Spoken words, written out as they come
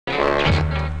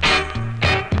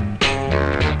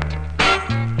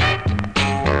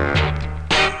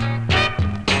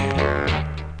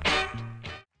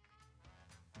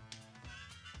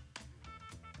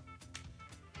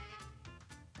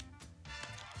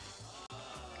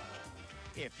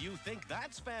If you think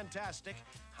that's fantastic,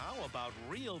 how about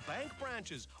real bank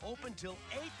branches open till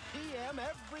 8 p.m.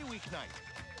 every weeknight?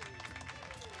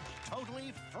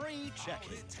 Totally free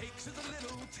checking. All it takes is a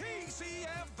little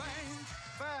TCF Bank.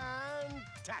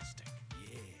 Fantastic.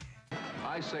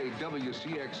 I say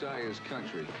WCXI is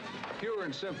country. Pure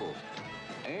and simple.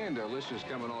 And our listeners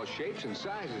come in all shapes and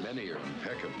sizes. Many are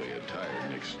impeccably attired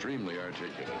and extremely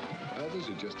articulate. Others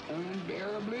are just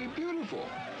unbearably beautiful.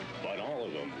 But all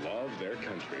of them love their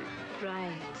country.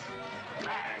 Right.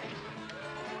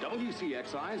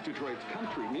 WCXI is Detroit's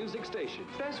country music station.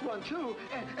 Best one, too.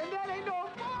 And that ain't no...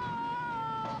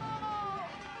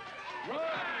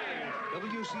 Right!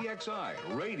 WCXI,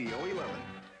 Radio 11.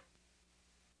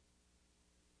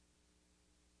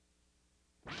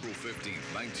 April 15,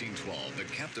 1912, the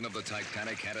captain of the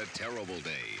Titanic had a terrible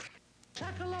day.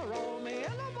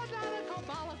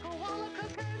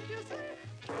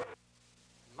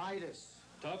 Midas.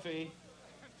 Tuffy.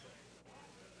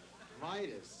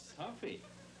 Midas. Tuffy.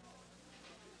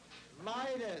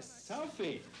 Midas.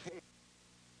 Tuffy.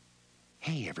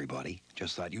 Hey, everybody.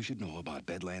 Just thought you should know about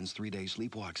Bedland's 3-day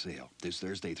sleepwalk sale. This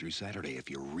Thursday through Saturday, if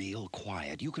you're real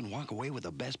quiet, you can walk away with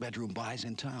the best bedroom buys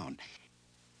in town.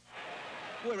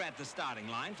 We're at the starting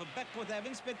line for Beckwith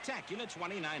Evans' spectacular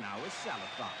 29-hour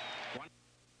sell-a-thon.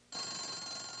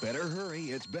 Better hurry.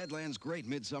 It's Bedland's great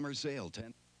midsummer sale.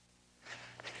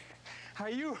 Are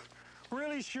you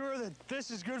really sure that this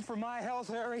is good for my health,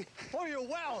 Harry? Oh, you're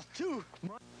well, too.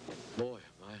 Boy,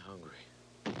 am I hungry.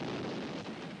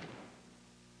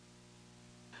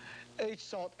 H.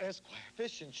 Salt Esquire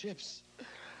fish and chips.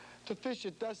 To fish,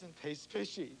 it doesn't taste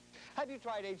fishy. Have you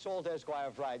tried H. Salt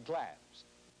Esquire fried clams?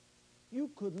 You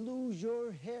could lose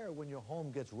your hair when your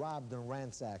home gets robbed and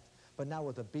ransacked. But now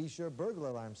with the Be-Sure burglar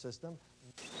alarm system...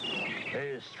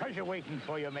 There's treasure waiting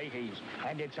for you, mateys.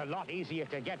 And it's a lot easier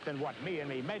to get than what me and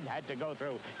me men had to go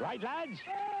through. Right, lads?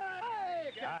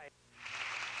 Hey!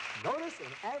 Notice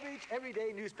an average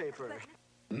everyday newspaper.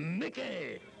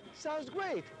 Mickey! Sounds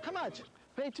great. How much?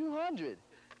 Pay $200.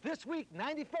 This week,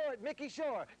 94 at Mickey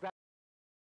Shore.